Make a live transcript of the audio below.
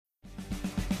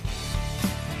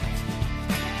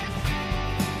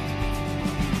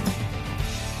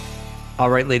All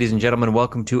right, ladies and gentlemen,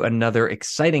 welcome to another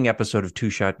exciting episode of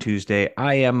Two Shot Tuesday.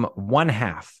 I am one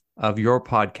half of your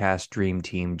podcast dream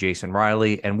team, Jason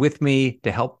Riley, and with me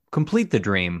to help complete the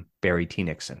dream, Barry T.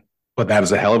 Nixon. Well, that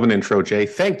was a hell of an intro, Jay.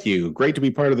 Thank you. Great to be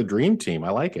part of the dream team.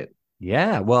 I like it.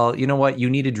 Yeah, well, you know what? You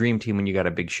need a dream team when you got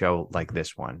a big show like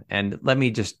this one. And let me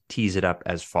just tease it up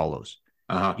as follows.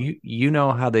 Uh-huh. You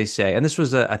know how they say, and this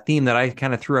was a theme that I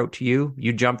kind of threw out to you.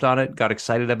 You jumped on it, got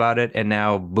excited about it, and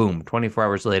now, boom, 24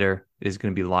 hours later, it is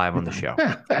going to be live on the show.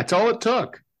 That's all it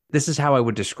took. This is how I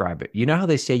would describe it. You know how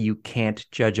they say you can't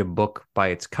judge a book by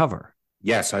its cover?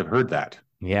 Yes, I've heard that.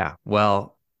 Yeah.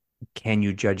 Well, can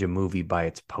you judge a movie by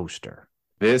its poster?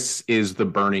 This is the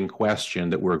burning question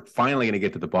that we're finally going to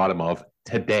get to the bottom of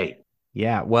today.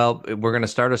 Yeah, well, we're going to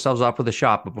start ourselves off with a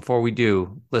shot. But before we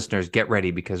do, listeners, get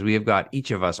ready because we have got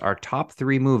each of us our top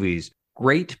 3 movies.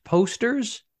 Great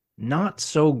posters, not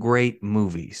so great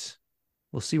movies.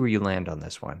 We'll see where you land on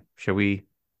this one. Shall we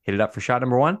hit it up for shot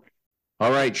number 1?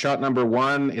 All right, shot number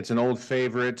 1. It's an old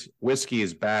favorite. Whiskey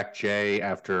is back, Jay,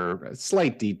 after a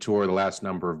slight detour the last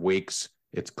number of weeks.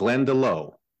 It's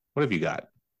Glendalough. What have you got?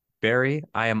 Barry,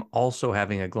 I am also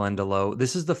having a Glendalough.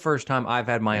 This is the first time I've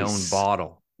had my own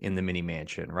bottle in the mini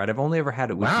mansion, right? I've only ever had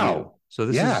it with you. So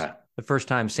this is the first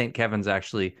time St. Kevin's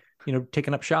actually,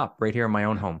 taking up shop right here in my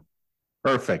own home.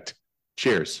 Perfect.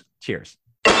 Cheers. Cheers.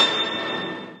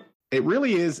 It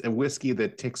really is a whiskey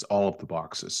that ticks all of the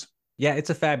boxes. Yeah,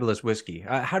 it's a fabulous whiskey.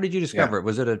 How did you discover it?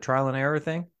 Was it a trial and error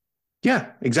thing?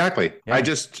 Yeah, exactly. Yeah.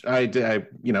 I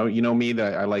you know me,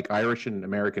 that I like Irish and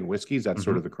American whiskeys. That's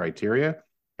sort of the criteria.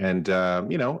 And, I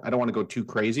don't want to go too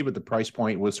crazy, but the price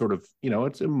point was sort of,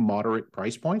 it's a moderate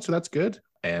price point. So that's good.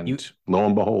 And lo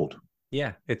and behold.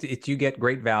 Yeah, it's you get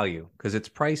great value because it's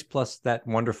price plus that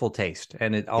wonderful taste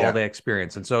and the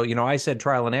experience. And so, I said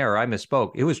trial and error. I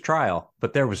misspoke. It was trial,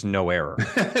 but there was no error.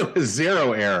 It was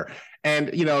zero error. And,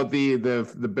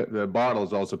 the bottle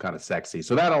is also kind of sexy.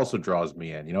 So that also draws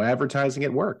me in. Advertising,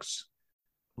 it works.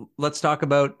 Let's talk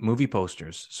about movie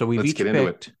posters. So we've each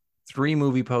picked 3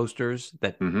 movie posters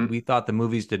that we thought the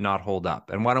movies did not hold up.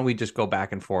 And why don't we just go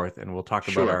back and forth and we'll talk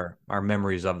about our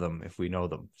memories of them if we know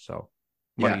them. So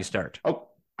why don't you start? Oh,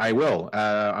 I will.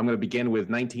 I'm going to begin with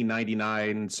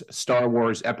 1999's Star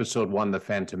Wars Episode 1, The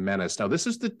Phantom Menace. Now, this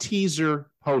is the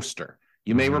teaser poster.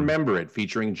 You may remember it,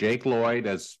 featuring Jake Lloyd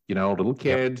as, a little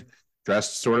kid,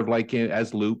 dressed sort of like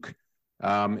as Luke.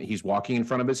 He's walking in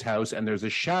front of his house, and there's a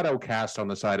shadow cast on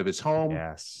the side of his home.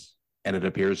 Yes. And it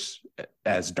appears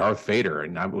as Darth Vader.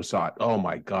 And I thought, oh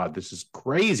my God, this is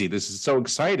crazy. This is so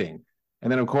exciting.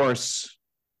 And then, of course,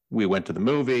 we went to the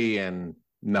movie and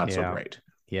not so great.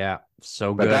 Yeah,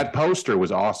 so good. But that poster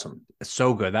was awesome.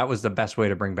 So good. That was the best way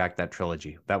to bring back that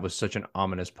trilogy. That was such an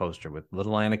ominous poster with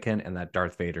little Anakin and that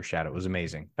Darth Vader shadow. It was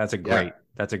amazing. That's a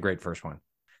great first one.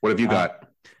 What have you got?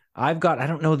 I've got, I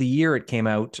don't know the year it came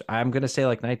out. I'm going to say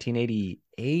like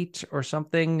 1988 or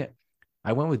something.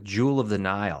 I went with Jewel of the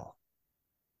Nile.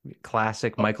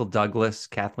 Classic Michael Douglas,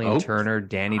 Kathleen Turner,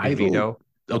 Danny DeVito.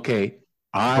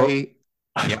 I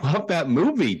love that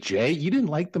movie, Jay. You didn't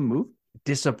like the movie?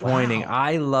 Disappointing. Wow.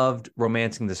 I loved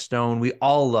Romancing the Stone. We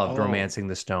all loved Romancing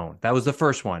the Stone. That was the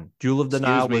first one. Jewel of the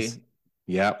Nile was...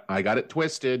 Yep, I got it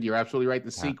twisted. You're absolutely right. The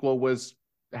sequel was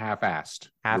half-assed.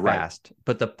 Half-assed.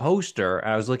 But the poster,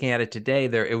 I was looking at it today,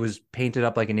 it was painted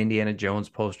up like an Indiana Jones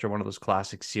poster, one of those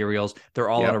classic serials. They're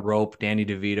all on a rope. Danny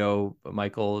DeVito,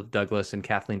 Michael Douglas, and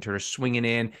Kathleen Turner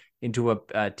swinging into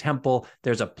a temple.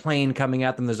 There's a plane coming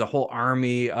at them. There's a whole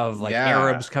army of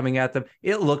Arabs coming at them.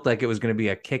 It looked like it was going to be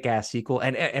a kick-ass sequel.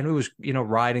 And it was,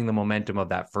 riding the momentum of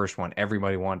that first one.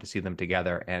 Everybody wanted to see them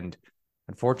together. And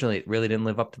unfortunately, it really didn't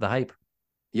live up to the hype.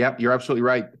 Yep, you're absolutely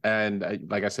right. And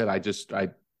like I said, I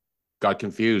got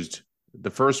confused. The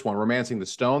first one, Romancing the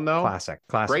Stone, though. Classic.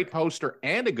 Great poster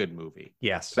and a good movie.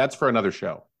 Yes. That's for another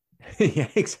show. Yeah,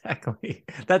 exactly.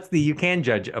 That's the you can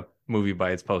judge a movie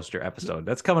by its poster episode.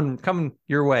 That's coming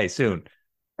your way soon.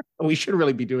 We should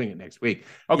really be doing it next week.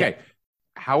 Okay. Yeah.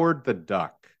 Howard the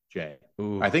Duck, Jay.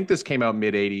 Ooh. I think this came out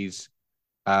mid-'80s.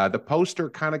 The poster,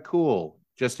 kind of cool.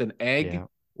 Just an egg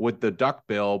with the duck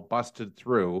bill busted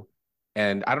through.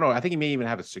 And I don't know, I think he may even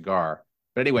have a cigar.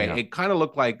 But anyway, it kind of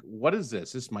looked like, what is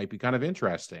this? This might be kind of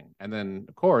interesting. And then,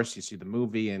 of course, you see the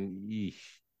movie and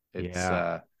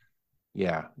it's,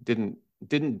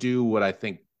 didn't do what I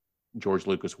think George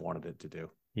Lucas wanted it to do.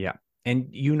 Yeah.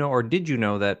 And did you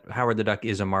know that Howard the Duck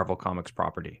is a Marvel Comics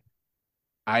property?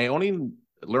 I only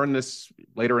learned this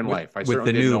later in life. I with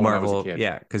the new Marvel,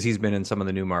 because he's been in some of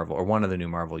the new Marvel or one of the new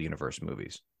Marvel Universe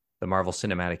movies. The Marvel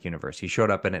Cinematic Universe. He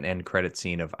showed up in an end credit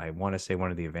scene of, I want to say,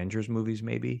 one of the Avengers movies,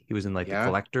 maybe. He was in the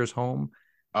collector's home.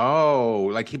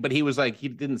 Oh, but he was like, he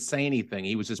didn't say anything.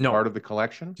 He was just No, part of the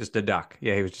collection. just a duck.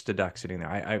 Yeah, he was just a duck sitting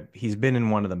there. He's been in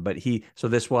one of them, but so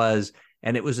this was,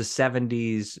 and it was a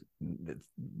 70s,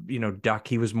 duck.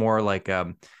 He was more like,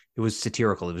 it was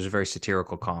satirical. It was a very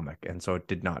satirical comic. And so it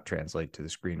did not translate to the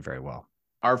screen very well.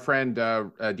 Our friend,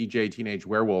 DJ Teenage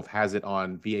Werewolf, has it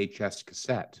on VHS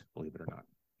cassette, believe it or not.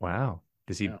 Wow.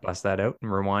 Does he bust that out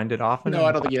and rewind it often? No,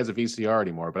 I don't think he has a VCR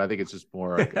anymore, but I think it's just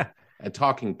more like a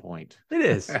talking point. It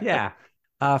is, yeah.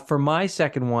 For my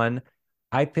second one,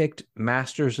 I picked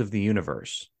Masters of the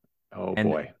Universe. Oh,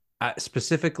 boy.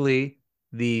 Specifically,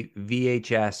 the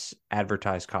VHS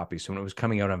advertised copy. So when it was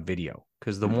coming out on video,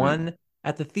 because the one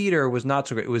at the theater was not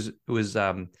so great. It was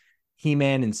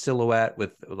He-Man in silhouette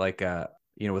with like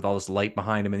with all this light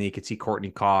behind him, and then you could see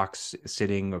Courtney Cox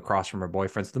sitting across from her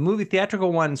boyfriend. So the movie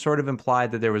theatrical one sort of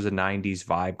implied that there was a 90s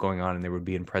vibe going on and they would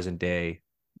be in present day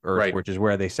Earth, right, which is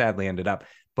where they sadly ended up.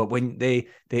 But when they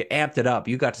amped it up,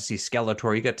 you got to see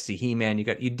Skeletor, you got to see He-Man,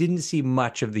 you didn't see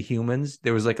much of the humans.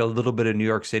 There was like a little bit of New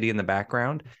York City in the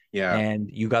background. Yeah. And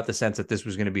you got the sense that this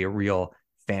was going to be a real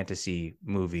fantasy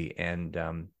movie. And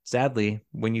sadly,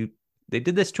 they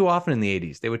did this too often in the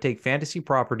 80s. They would take fantasy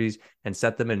properties and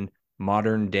set them in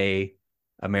modern day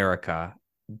America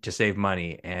to save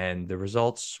money, and the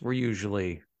results were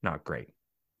usually not great.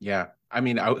 Yeah. I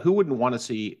mean, who wouldn't want to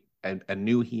see a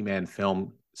new He-Man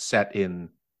film set in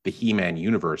the He-Man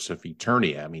universe of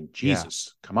Eternia? I mean,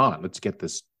 Jesus, come on, let's get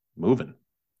this moving.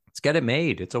 Let's get it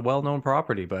made. It's a well-known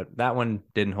property, but that one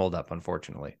didn't hold up,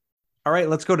 unfortunately. All right,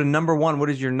 let's go to number one.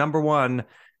 What is your number one?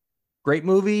 Great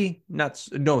movie?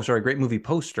 Great movie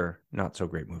poster. Not so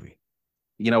great movie.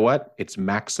 You know what? It's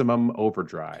Maximum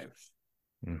Overdrive,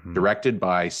 directed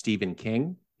by Stephen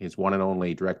King, his one and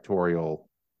only directorial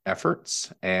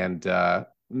efforts, and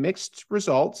mixed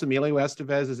results. Emilio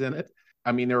Estevez is in it.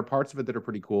 I mean, there are parts of it that are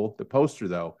pretty cool. The poster,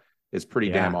 though, is pretty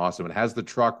damn awesome. It has the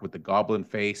truck with the goblin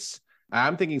face.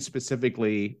 I'm thinking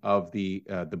specifically of the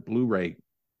Blu-ray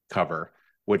cover,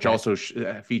 which also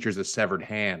features a severed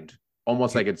hand,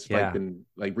 almost like it's like been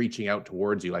like reaching out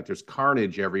towards you. Like there's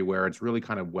carnage everywhere. It's really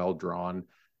kind of well drawn.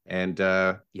 And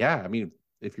I mean,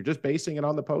 if you're just basing it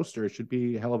on the poster, it should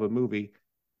be a hell of a movie.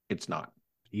 It's not.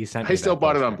 I still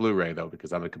bought it on Blu-ray though,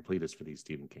 because I'm a completist for these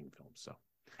Stephen King films. So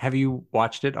have you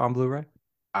watched it on Blu-ray?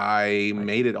 I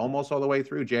made it almost all the way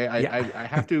through, Jay. I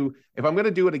have to, if I'm going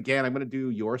to do it again, I'm going to do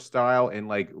your style and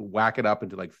like whack it up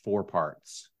into like 4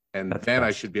 parts. And then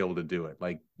I should be able to do it.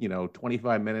 Like,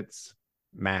 25 minutes.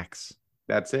 Max.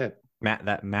 That's it.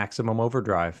 That Maximum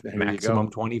Overdrive. Maximum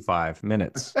 25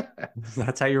 minutes.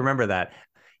 That's how you remember that.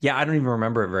 Yeah, I don't even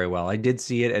remember it very well. I did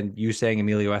see it, and you saying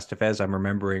Emilio Estevez, I'm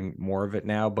remembering more of it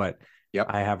now, but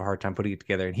I have a hard time putting it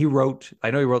together. And I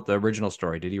know he wrote the original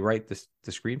story. Did he write the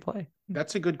screenplay?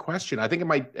 That's a good question. I think it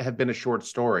might have been a short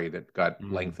story that got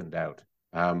lengthened out.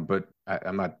 But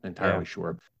I'm not entirely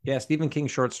sure. Yeah, Stephen King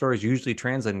short stories usually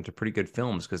translate into pretty good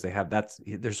films because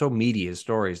they're so meaty as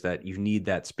stories that you need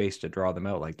that space to draw them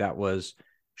out. Like that was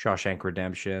Shawshank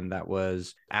Redemption, that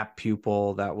was Apt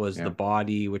Pupil, that was The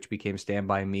Body, which became Stand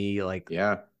By Me. Like,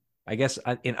 I guess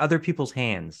in other people's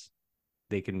hands,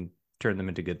 they can turn them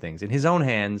into good things. In his own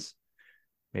hands,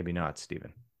 maybe not,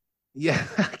 Stephen. Yeah,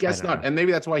 I guess not. And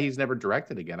maybe that's why he's never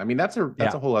directed again. I mean, that's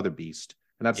a whole other beast,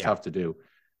 and that's tough to do.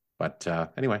 But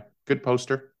anyway, good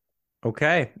poster.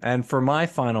 Okay. And for my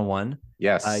final one,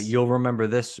 you'll remember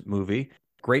this movie.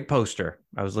 Great poster.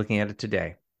 I was looking at it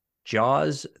today.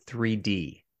 Jaws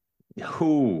 3D.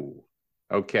 Ooh.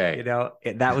 Okay.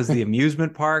 That was the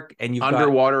amusement park, and you've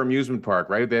underwater amusement park,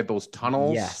 right? They had those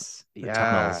tunnels. Yes.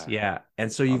 Tunnels. Yeah.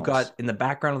 And so you've got in the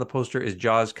background of the poster is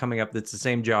Jaws coming up. That's the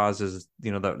same Jaws as,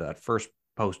 that first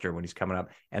poster when he's coming up.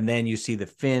 And then you see the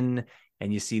fin,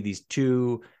 and you see these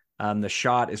two. The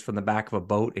shot is from the back of a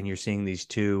boat, and you're seeing these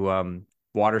two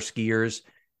water skiers.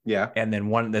 Yeah. And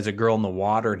then there's a girl in the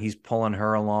water, and he's pulling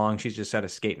her along. She's just sort of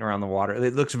skating around the water.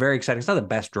 It looks very exciting. It's not the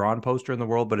best drawn poster in the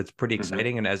world, but it's pretty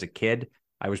exciting. And as a kid,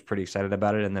 I was pretty excited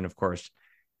about it. And then, of course,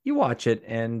 you watch it,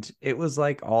 and it was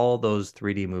like all those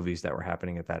 3D movies that were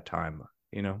happening at that time,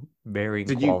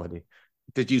 varying quality.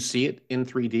 Did you see it in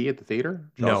 3D at the theater?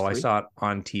 No, 3? I saw it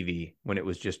on TV when it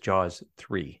was just Jaws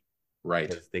 3. Right.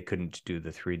 Because they couldn't do the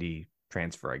 3D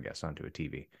transfer, I guess, onto a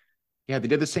TV. Yeah, they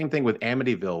did the same thing with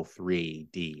Amityville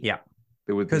 3D. Yeah.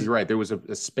 You're right. There was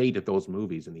a spate of those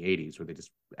movies in the 80s where they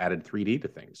just added 3D to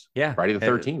things. Yeah. Friday the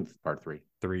 13th, part 3.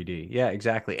 3D. Yeah,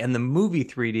 exactly. And the movie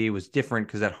 3D was different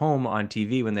because at home on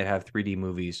TV, when they'd have 3D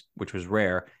movies, which was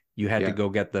rare, you had to go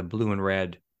get the blue and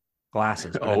red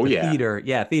glasses. But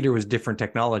theater was different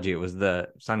technology. It was the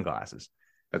sunglasses.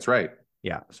 That's right.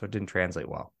 Yeah. So it didn't translate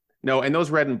well. No, and those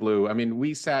red and blue. I mean,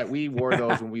 we wore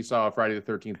those when we saw Friday the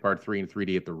 13th Part 3 in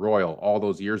 3D at the Royal all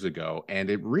those years ago, and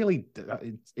it really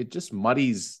it just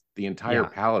muddies the entire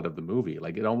palette of the movie.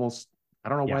 Like it almost, I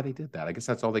don't know why they did that. I guess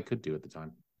that's all they could do at the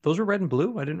time. Those were red and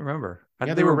blue? I didn't remember.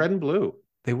 Yeah, they were red and blue.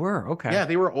 They were, okay. Yeah,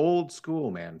 they were old school,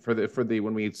 man. For the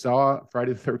when we saw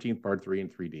Friday the 13th Part 3 in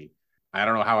 3D. I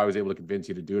don't know how I was able to convince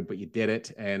you to do it, but you did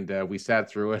it, and we sat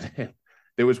through it.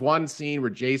 There was one scene where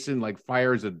Jason like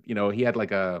fires he had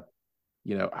like a,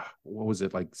 what was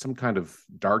it, like some kind of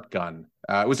dart gun?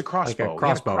 It was a crossbow. Like a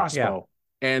crossbow. Yeah.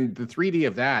 And the 3D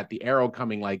of that, the arrow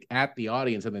coming like at the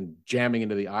audience and then jamming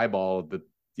into the eyeball of the,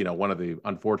 one of the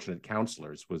unfortunate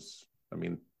counselors was,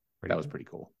 that was pretty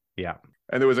cool. Yeah.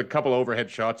 And there was a couple overhead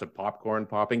shots of popcorn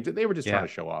popping. They were just trying to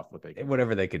show off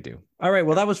whatever they could do. All right.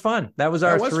 Well, that was fun. That was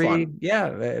our three. Fun.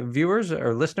 Yeah. Viewers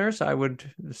or listeners, I would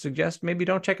suggest maybe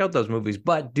don't check out those movies,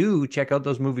 but do check out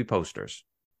those movie posters.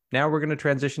 Now we're going to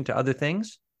transition to other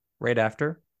things right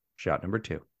after shot number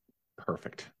 2.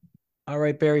 Perfect. All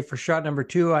right, Barry, for shot number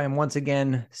 2, I am once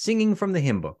again singing from the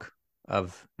hymn book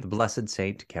of the Blessed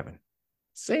Saint Kevin.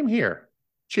 Same here.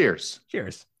 Cheers.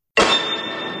 Cheers.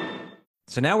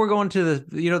 So now we're going to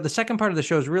the second part of the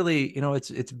show is really,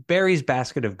 it's Barry's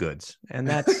basket of goods. And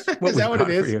that's what is that what it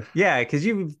is? You. Yeah, because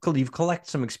you've collected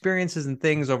some experiences and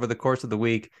things over the course of the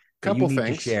week that you need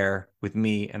to share with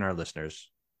me and our listeners.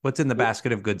 What's in the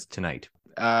basket of goods tonight?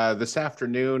 This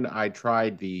afternoon, I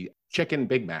tried the chicken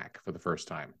Big Mac for the first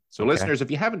time. So listeners,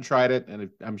 if you haven't tried it, and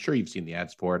I'm sure you've seen the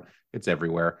ads for it, it's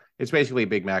everywhere. It's basically a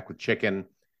Big Mac with chicken,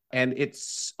 and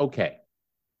it's okay.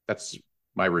 That's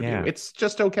my review. Yeah. It's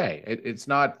just okay. It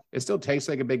still tastes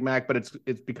like a Big Mac, but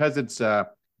it's because it's a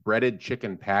breaded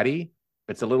chicken patty.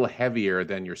 It's a little heavier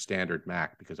than your standard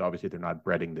Mac because obviously they're not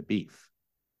breading the beef.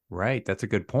 Right. That's a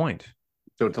good point.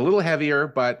 So it's a little heavier,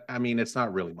 but it's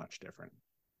not really much different.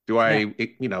 Do I,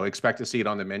 expect to see it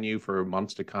on the menu for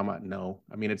months to come? No.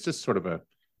 It's just sort of a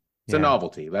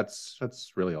novelty. That's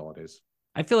really all it is.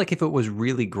 I feel like if it was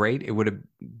really great, it would have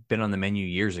been on the menu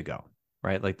years ago,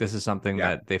 right? Like this is something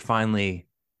that they finally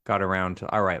got around to.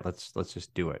 All right, let's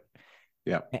just do it.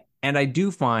 Yeah. And I do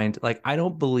find, like, I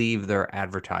don't believe their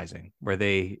advertising where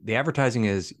the advertising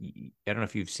is, I don't know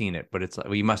if you've seen it, but it's like,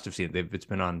 well, you must have seen it. It's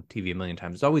been on TV a million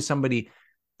times. It's always somebody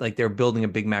like they're building a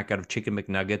Big Mac out of chicken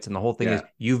McNuggets. And the whole thing is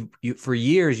you for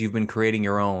years, you've been creating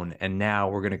your own and now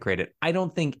we're going to create it. I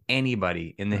don't think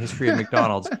anybody in the history of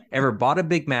McDonald's ever bought a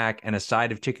Big Mac and a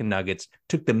side of chicken nuggets,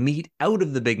 took the meat out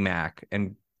of the Big Mac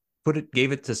and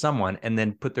gave it to someone and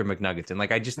then put their McNuggets in.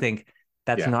 Like, I just think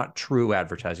that's not true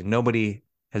advertising. Nobody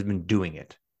has been doing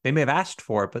it. They may have asked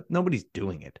for it, but nobody's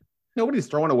doing it. Nobody's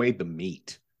throwing away the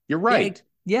meat. You're right.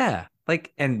 Yeah.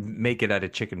 Like, and make it out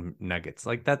of chicken nuggets.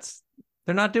 Like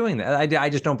they're not doing that. I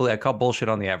just don't believe. I call bullshit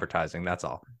on the advertising. That's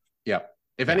all. Yeah.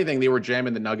 If anything, they were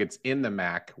jamming the nuggets in the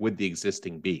Mac with the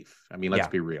existing beef. Let's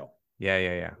be real.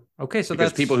 Yeah. Okay. So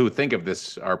because people who think of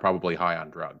this are probably high on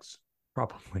drugs.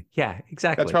 Probably. Yeah,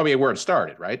 exactly. That's probably where it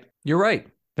started, right? You're right.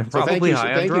 They're probably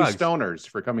high on drugs. Thank you, stoners,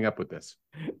 for coming up with this.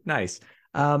 Nice.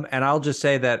 And I'll just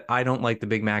say that I don't like the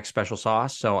Big Mac special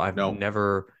sauce, so I've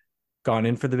never gone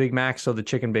in for the Big Mac. So the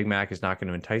chicken Big Mac is not going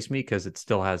to entice me because it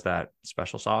still has that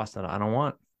special sauce that I don't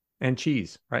want. And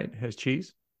cheese, right? It has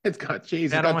cheese. It's got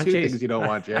cheese. It's got two things you don't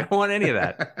want, Jay. I don't want any of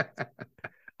that.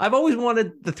 I've always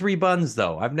wanted the 3 buns,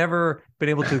 though. I've never been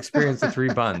able to experience the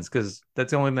 3 buns because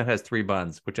that's the only one that has 3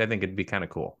 buns, which I think would be kind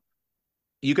of cool.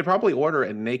 You could probably order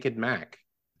a naked Mac.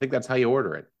 I think that's how you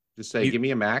order it. Just say, give me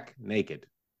a Mac naked.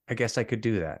 I guess I could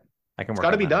do that. I can. It's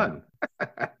got to be done.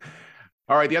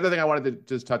 All right. The other thing I wanted to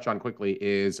just touch on quickly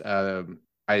is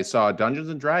I saw Dungeons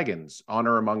and Dragons: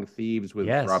 Honor Among Thieves with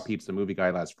Rob Peets, the movie guy,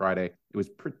 last Friday. It was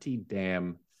pretty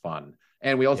damn fun.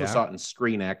 And we also saw it in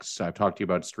ScreenX. I've talked to you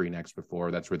about ScreenX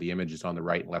before. That's where the image is on the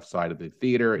right and left side of the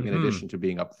theater, in addition to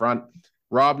being up front.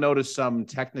 Rob noticed some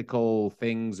technical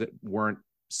things that weren't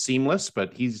seamless,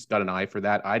 but he's got an eye for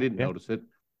that. I didn't notice it.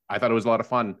 I thought it was a lot of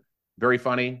fun. Very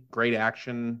funny, great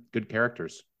action, good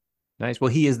characters. Nice. Well,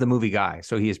 he is the movie guy,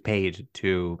 so he is paid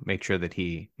to make sure that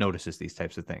he notices these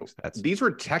types of things. These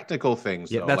were technical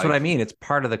things. Yeah, that's what I mean. It's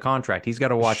part of the contract. He's got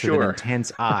to watch with an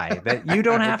intense eye that you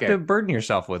don't have to burden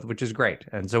yourself with, which is great.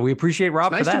 And so we appreciate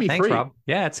Rob for that. Thanks, Rob.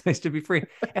 Yeah, it's nice to be free.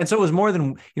 And so it was more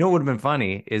than, what would have been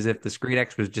funny is if the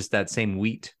ScreenX was just that same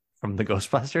wheat from the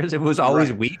Ghostbusters. It was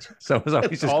always wheat. So it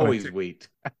was always wheat.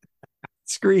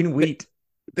 Screen wheat.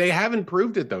 They haven't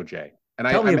proved it though, Jay. And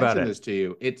I mentioned this to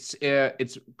you.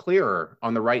 It's clearer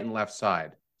on the right and left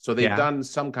side. So they've done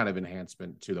some kind of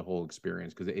enhancement to the whole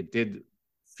experience because it did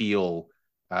feel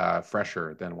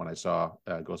fresher than when I saw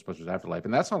Ghostbusters Afterlife.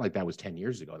 And that's not like that was 10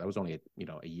 years ago. That was only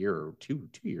a year or two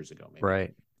years ago, maybe.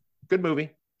 Right. Good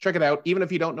movie. Check it out. Even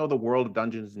if you don't know the world of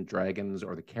Dungeons and Dragons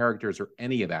or the characters or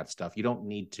any of that stuff, you don't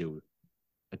need to.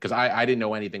 Because I didn't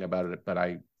know anything about it, but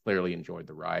I clearly enjoyed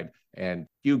the ride. And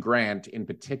Hugh Grant in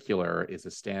particular is a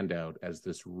standout as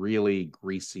this really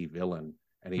greasy villain.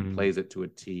 And he plays it to a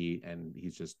T, and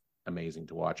he's just amazing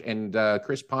to watch. And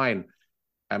Chris Pine,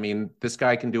 I mean, this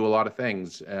guy can do a lot of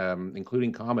things,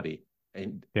 including comedy.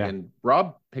 And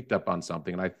Rob picked up on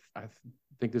something, and I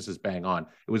think this is bang on.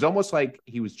 It was almost like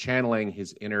he was channeling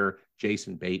his inner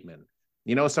Jason Bateman.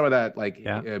 You know, some of that, like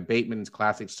Bateman's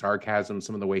classic sarcasm,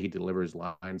 some of the way he delivers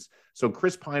lines. So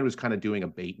Chris Pine was kind of doing a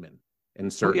Bateman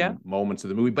in certain moments of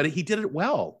the movie, but he did it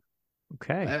well.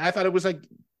 Okay. And I thought it was like,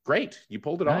 great. You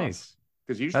pulled it off.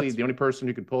 Because usually the only person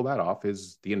who could pull that off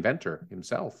is the inventor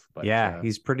himself. But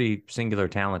he's pretty singular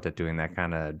talent at doing that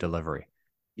kind of delivery.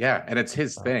 Yeah, and it's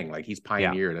his thing. Like, he's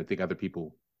pioneered. I think other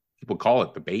people call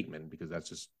it the Bateman because that's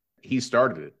just, he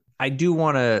started it. I do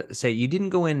want to say you didn't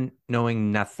go in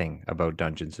knowing nothing about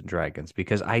Dungeons and Dragons,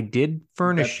 because I did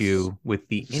furnish you with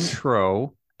the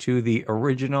intro to the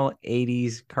original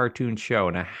 80s cartoon show.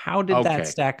 Now, how did that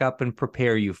stack up and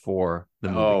prepare you for the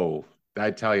movie? Oh, I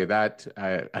tell you that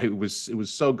it was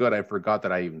so good. I forgot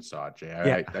that I even saw it,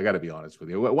 Jay. I got to be honest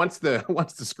with you. Once the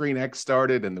Screen X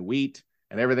started and the wheat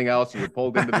and everything else, you were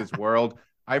pulled into this world.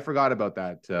 I forgot about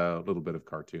that little bit of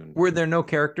cartoon. Were there no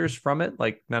characters from it?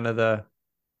 Like, none of the...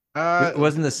 it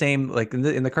wasn't the same, like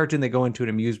in the cartoon, they go into an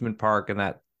amusement park and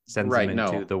that sends them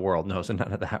into the world. No, so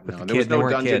none of that. No, there was no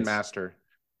dungeon master.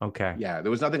 Okay. Yeah,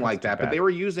 there was nothing like that. But they were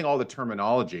using all the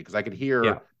terminology, because I could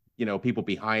hear, people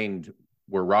behind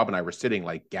where Rob and I were sitting,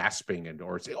 like gasping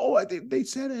or say, "Oh, they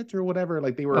said it," or whatever.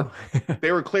 Like they were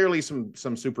clearly some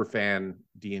super fan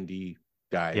D&D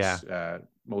guys,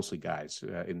 mostly guys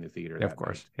in the theater. Of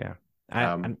course, night.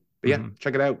 But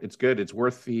check it out. It's good. It's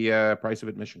worth the price of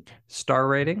admission. Star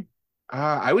rating?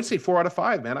 I would say 4 out of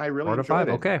 5, man. I really enjoyed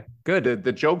it. Okay, good.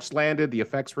 The jokes landed. The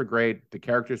effects were great. The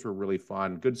characters were really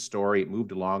fun. Good story. It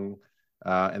moved along,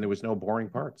 and there was no boring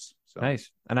parts. So nice.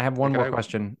 And I have one more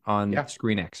question on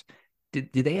Screen X.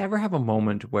 Did they ever have a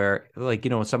moment where, like,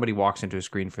 when somebody walks into a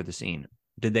screen for the scene,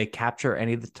 did they capture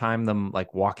any of the time them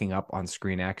like walking up on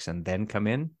Screen X and then come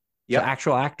in? Yeah, so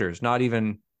actual actors, not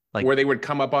even like where they would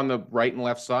come up on the right and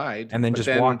left side and then just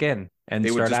walk in and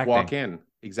they would just acting. Walk in.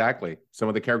 Exactly. Some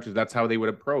of the characters, that's how they would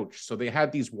approach. So they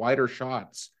had these wider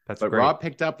shots. But great. Rob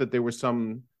picked up that there was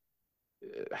some,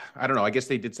 I don't know, I guess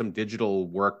they did some digital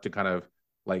work to kind of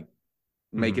like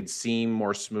make it seem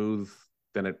more smooth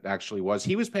than it actually was.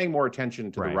 He was paying more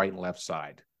attention to the right and left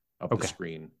side of the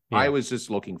screen. Yeah. I was just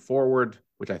looking forward,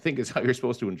 which I think is how you're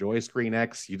supposed to enjoy Screen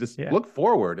X. You just look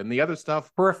forward, and the other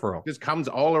stuff peripheral just comes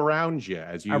all around you,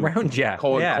 as you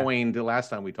coined the last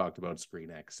time we talked about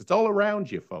Screen X. It's all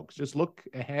around you, folks. Just look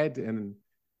ahead, and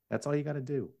that's all you got to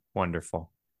do.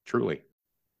 Wonderful. Truly.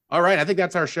 All right, I think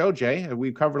that's our show, Jay.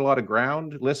 We've covered a lot of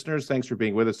ground. Listeners, thanks for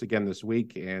being with us again this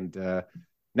week. And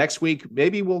next week,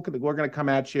 maybe we're going to come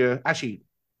at you. Actually,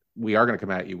 we are going to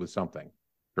come at you with something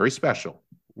very special.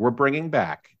 We're bringing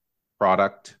back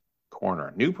Product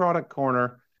Corner, new Product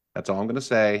Corner. That's all I'm going to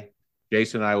say.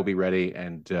 Jason and I will be ready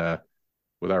and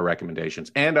with our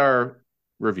recommendations and our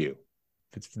review.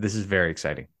 This is very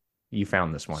exciting. You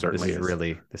found this one.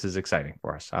 Certainly this is exciting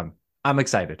for us. I'm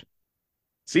excited.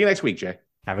 See you next week, Jay.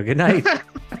 Have a good night.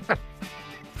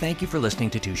 Thank you for listening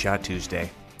to Two Shot Tuesday.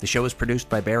 The show is produced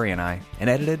by Barry and I and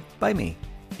edited by me.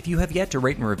 If you have yet to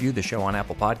rate and review the show on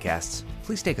Apple Podcasts,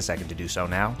 please take a second to do so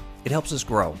now. It helps us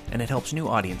grow, and it helps new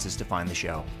audiences to find the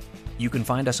show. You can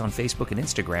find us on Facebook and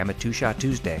Instagram at Two Shot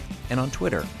Tuesday, and on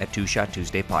Twitter at Two Shot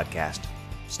Tuesday Podcast.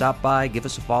 Stop by, give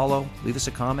us a follow, leave us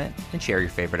a comment, and share your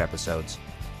favorite episodes.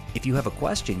 If you have a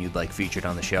question you'd like featured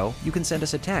on the show, you can send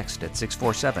us a text at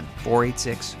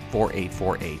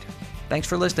 647-486-4848. Thanks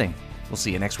for listening. We'll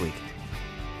see you next week.